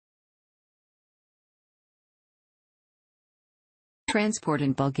Transport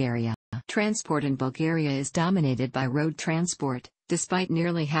in Bulgaria. Transport in Bulgaria is dominated by road transport, despite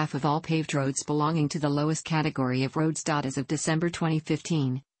nearly half of all paved roads belonging to the lowest category of roads. As of December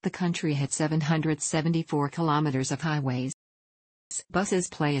 2015, the country had 774 kilometers of highways. Buses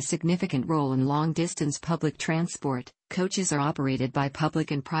play a significant role in long-distance public transport. Coaches are operated by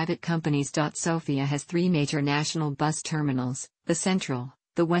public and private companies. Sofia has three major national bus terminals: the central,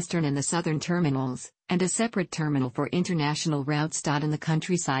 the western and the southern terminals, and a separate terminal for international routes. In the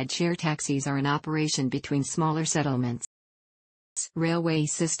countryside, share taxis are in operation between smaller settlements. Railway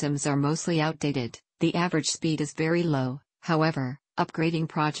systems are mostly outdated. The average speed is very low, however, upgrading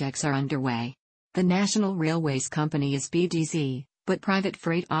projects are underway. The National Railways Company is BDZ, but private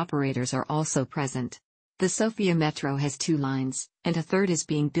freight operators are also present. The Sofia Metro has 2 lines, and a third is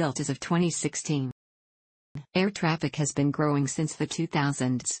being built as of 2016. Air traffic has been growing since the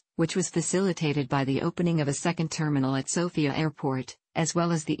 2000s, which was facilitated by the opening of a second terminal at Sofia Airport, as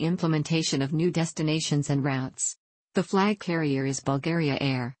well as the implementation of new destinations and routes. The flag carrier is Bulgaria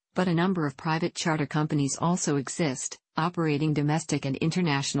Air, but a number of private charter companies also exist, operating domestic and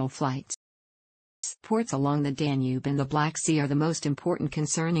international flights. Ports along the Danube and the Black Sea are the most important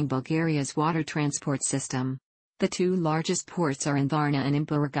concerning Bulgaria's water transport system. The 2 largest ports are in Varna and in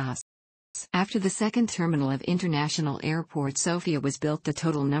Burgas. After the second terminal of International Airport Sofia was built, the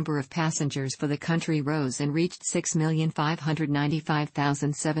total number of passengers for the country rose and reached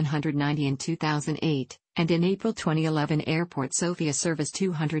 6,595,790 in 2008, and in April 2011 Airport Sofia serviced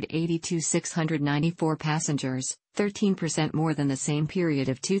 282,694 passengers, 13% more than the same period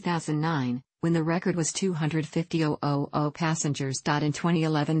of 2009, when the record was 250,000 passengers. In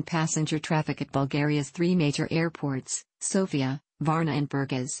 2011, passenger traffic at Bulgaria's 3 major airports, Sofia, Varna and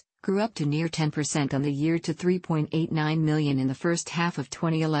Burgas, grew up to near 10% on the year to 3.89 million in the first half of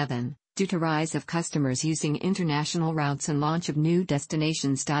 2011, due to rise of customers using international routes and launch of new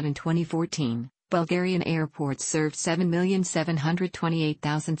destinations. In 2014, Bulgarian airports served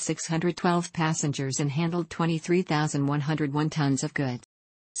 7,728,612 passengers and handled 23,101 tons of goods.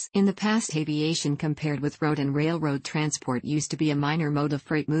 In the past, aviation compared with road and railroad transport used to be a minor mode of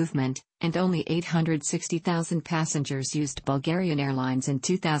freight movement, and only 860,000 passengers used Bulgarian Airlines in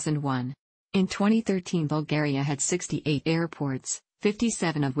 2001. In 2013, Bulgaria had 68 airports,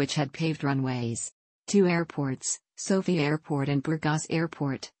 57 of which had paved runways. 2 airports, Sofia Airport and Burgas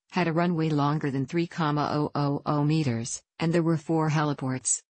Airport, had a runway longer than 3,000 meters, and there were 4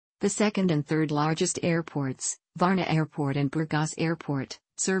 heliports. The second and third largest airports, Varna Airport and Burgas Airport,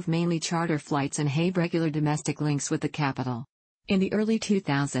 serve mainly charter flights and have regular domestic links with the capital. In the early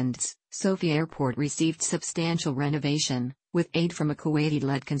 2000s, Sofia Airport received substantial renovation, with aid from a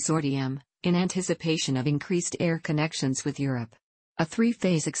Kuwaiti-led consortium, in anticipation of increased air connections with Europe. A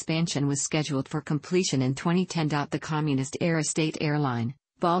 3-phase expansion was scheduled for completion in 2010. The communist era state airline,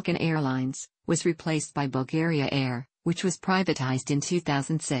 Balkan Airlines, was replaced by Bulgaria Air, which was privatized in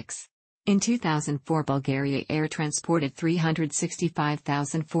 2006. In 2004, Bulgaria Air transported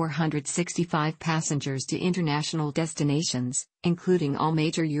 365,465 passengers to international destinations, including all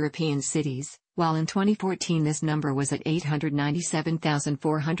major European cities, while in 2014 this number was at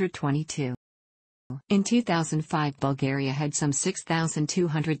 897,422. In 2005, Bulgaria had some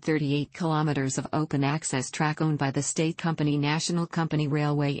 6,238 kilometers of open-access track owned by the state company National Company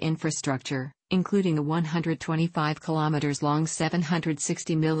Railway Infrastructure, including a 125 kilometers long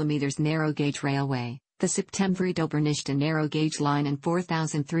 760 mm narrow-gauge railway, the Septemvri-Dobrnishta narrow-gauge line, and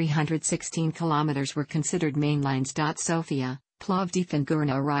 4,316 kilometers were considered main lines. Sofia, Plovdiv and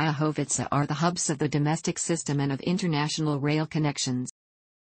Gorna Oryahovitsa are the hubs of the domestic system and of international rail connections.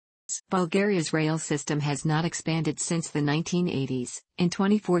 Bulgaria's rail system has not expanded since the 1980s. In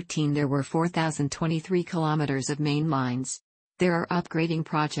 2014 there were 4,023 kilometers of main lines. There are upgrading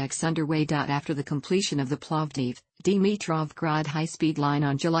projects underway. After the completion of the Plovdiv-Dimitrovgrad high-speed line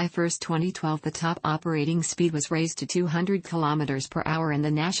on July 1, 2012, the top operating speed was raised to 200 km per hour and the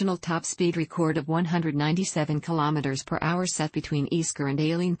national top speed record of 197 km per hour set between Iskar and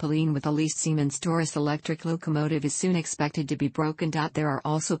Alin Polin with the leased Siemens Taurus electric locomotive is soon expected to be broken. There are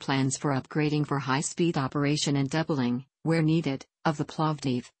also plans for upgrading for high-speed operation and doubling, where needed, of the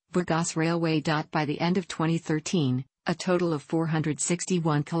Plovdiv-Burgas railway. By the end of 2013, a total of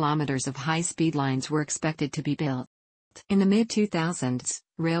 461 kilometers of high-speed lines were expected to be built. In the mid-2000s,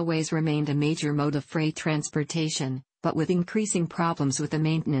 railways remained a major mode of freight transportation, but with increasing problems with the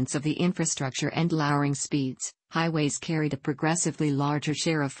maintenance of the infrastructure and lowering speeds, highways carried a progressively larger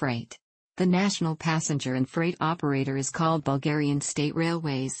share of freight. The national passenger and freight operator is called Bulgarian State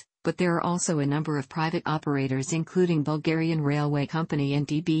Railways, but there are also a number of private operators including Bulgarian Railway Company and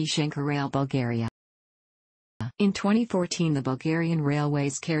DB Schenker Rail Bulgaria. In 2014, the Bulgarian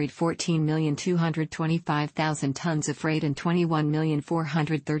railways carried 14,225,000 tons of freight and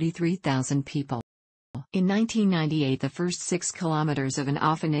 21,433,000 people. In 1998, the first 6 kilometers of an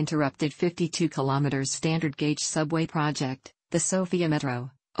often interrupted 52 kilometers standard gauge subway project, the Sofia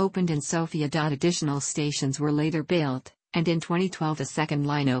Metro, opened in Sofia. Additional stations were later built, and in 2012 a second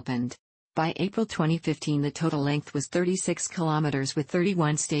line opened. By April 2015, the total length was 36 kilometers with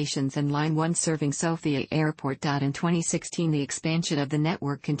 31 stations and Line 1 serving Sofia Airport. In 2016, the expansion of the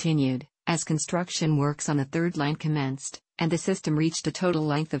network continued, as construction works on the third line commenced, and the system reached a total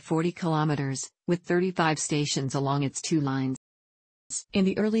length of 40 kilometers, with 35 stations along its 2 lines. In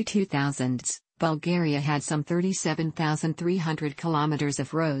the early 2000s, Bulgaria had some 37,300 kilometers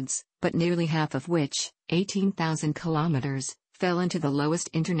of roads, but nearly half of which, 18,000 kilometers, fell into the lowest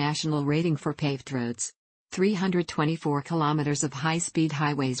international rating for paved roads. 324 kilometers of high-speed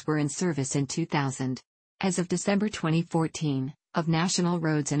highways were in service in 2000. As of December 2014, of national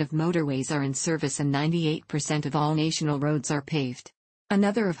roads and of motorways are in service and 98% of all national roads are paved.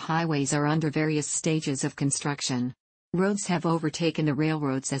 Another of highways are under various stages of construction. Roads have overtaken the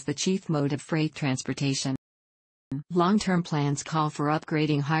railroads as the chief mode of freight transportation. Long-term plans call for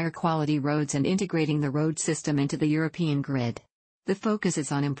upgrading higher quality roads and integrating the road system into the European grid. The focus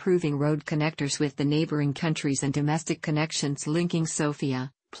is on improving road connectors with the neighboring countries and domestic connections linking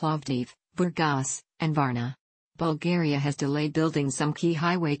Sofia, Plovdiv, Burgas, and Varna. Bulgaria has delayed building some key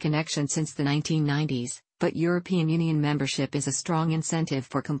highway connections since the 1990s, but European Union membership is a strong incentive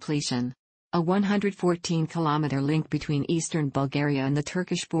for completion. A 114-kilometer link between eastern Bulgaria and the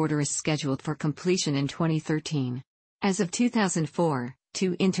Turkish border is scheduled for completion in 2013. As of 2004,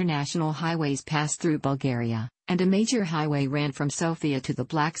 2 international highways pass through Bulgaria, and a major highway ran from Sofia to the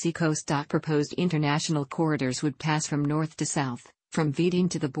Black Sea coast. Proposed international corridors would pass from north to south, from Vidin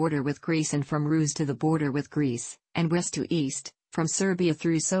to the border with Greece and from Rus to the border with Greece, and west to east, from Serbia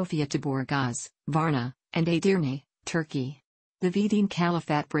through Sofia to Burgas, Varna, and Edirne, Turkey. The Vidin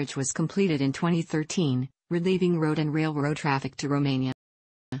Caliphate Bridge was completed in 2013, relieving road and railroad traffic to Romania.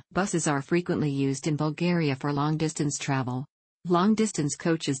 Buses are frequently used in Bulgaria for long-distance travel. Long-distance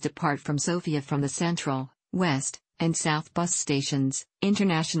coaches depart from Sofia from the central, west, and south bus stations.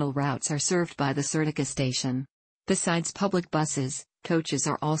 International routes are served by the Serdica station. Besides public buses, coaches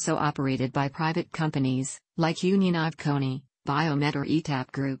are also operated by private companies, like Union Ivkoni, Biomet or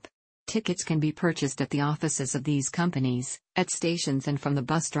ETAP Group. Tickets can be purchased at the offices of these companies, at stations and from the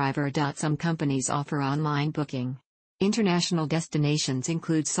bus driver. Some companies offer online booking. International destinations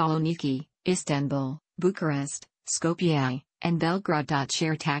include Saloniki, Istanbul, Bucharest, Skopje, and Belgrade.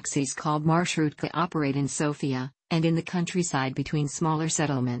 Share taxis called Marshrutka operate in Sofia, and in the countryside between smaller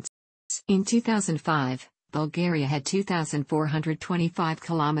settlements. In 2005, Bulgaria had 2,425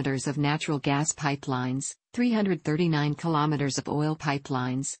 kilometers of natural gas pipelines, 339 kilometers of oil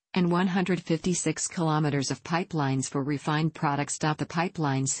pipelines, and 156 kilometers of pipelines for refined products. The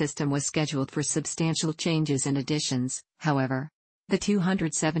pipeline system was scheduled for substantial changes and additions, however. The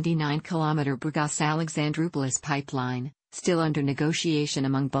 279-kilometer Burgas-Alexandroupolis pipeline, still under negotiation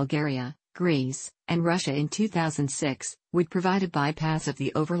among Bulgaria, Greece, and Russia in 2006, would provide a bypass of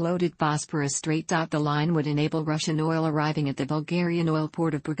the overloaded Bosporus Strait. The line would enable Russian oil arriving at the Bulgarian oil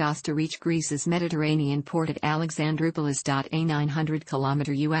port of Burgas to reach Greece's Mediterranean port at Alexandroupolis. A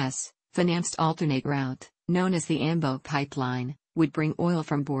 900-kilometer U.S. financed alternate route, known as the Ambo pipeline, would bring oil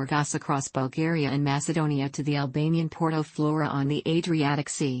from Burgas across Bulgaria and Macedonia to the Albanian port of Flora on the Adriatic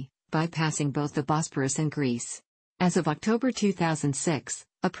Sea, bypassing both the Bosporus and Greece. As of October 2006,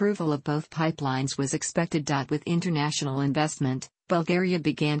 approval of both pipelines was expected. With international investment, Bulgaria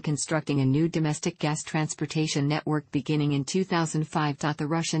began constructing a new domestic gas transportation network beginning in 2005. The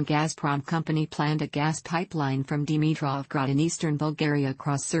Russian Gazprom company planned a gas pipeline from Dimitrovgrad in eastern Bulgaria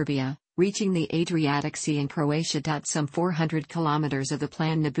across Serbia, reaching the Adriatic Sea in Croatia. Some 400 kilometers of the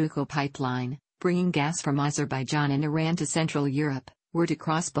planned Nabucco pipeline, bringing gas from Azerbaijan and Iran to Central Europe, were to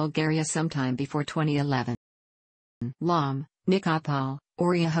cross Bulgaria sometime before 2011. Lom, Nikopol,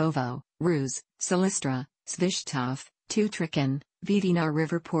 Oryahovo, Rus, Silistra, Svistov, Tutrikan, Vidin are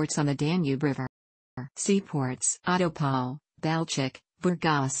river ports on the Danube River. Seaports: Otopol, Balchik,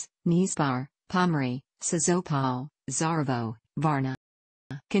 Burgas, Nizhbar, Pomri, Sozopol, Zarovo, Varna.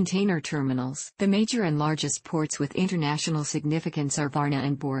 Container terminals: the major and largest ports with international significance are Varna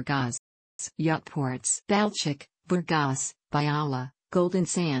and Burgas. Yacht ports: Balchik, Burgas, Byala, Golden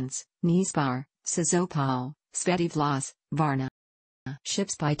Sands, Nizhbar, Sozopol, Sveti Vlas, Varna.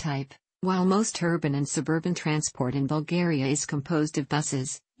 Ships by type: while most urban and suburban transport in Bulgaria is composed of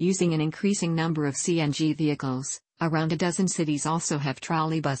buses, using an increasing number of CNG vehicles, around a dozen cities also have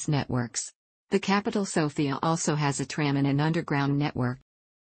trolleybus networks. The capital Sofia also has a tram and an underground network.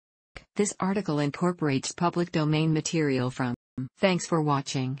 This article incorporates public domain material from. Thanks for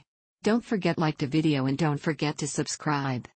watching. Don't forget like the video and don't forget to subscribe.